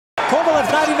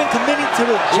Kovalev's not even committing to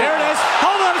the... Here it is.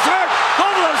 Kovalev's hurt.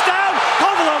 Kovalev's down.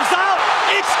 Kovalev's out.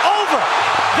 It's over.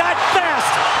 That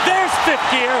fast. There's fifth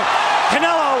gear.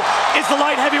 Canelo is the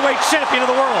light heavyweight champion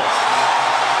of the world.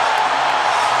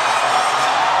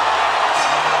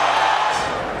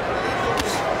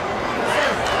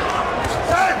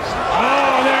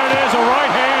 Oh, there it is. A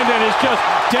right hand that is just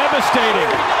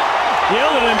devastating. The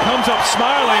other one comes up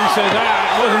smiling, says,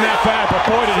 it wasn't that bad, but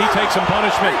boy, did he take some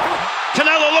punishment.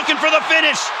 Canelo looking for the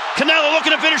finish. Canelo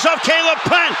looking to finish off Caleb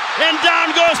Plant, and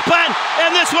down goes Plant,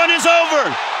 and this one is over.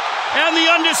 And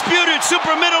the undisputed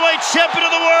super middleweight champion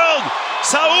of the world,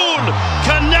 Saul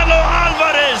Canelo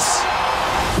Alvarez.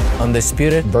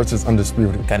 Undisputed versus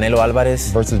undisputed. Canelo Alvarez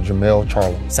versus Jermel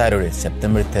Charlo. Saturday,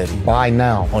 September 30th. Buy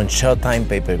now on Showtime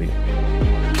pay-per-view.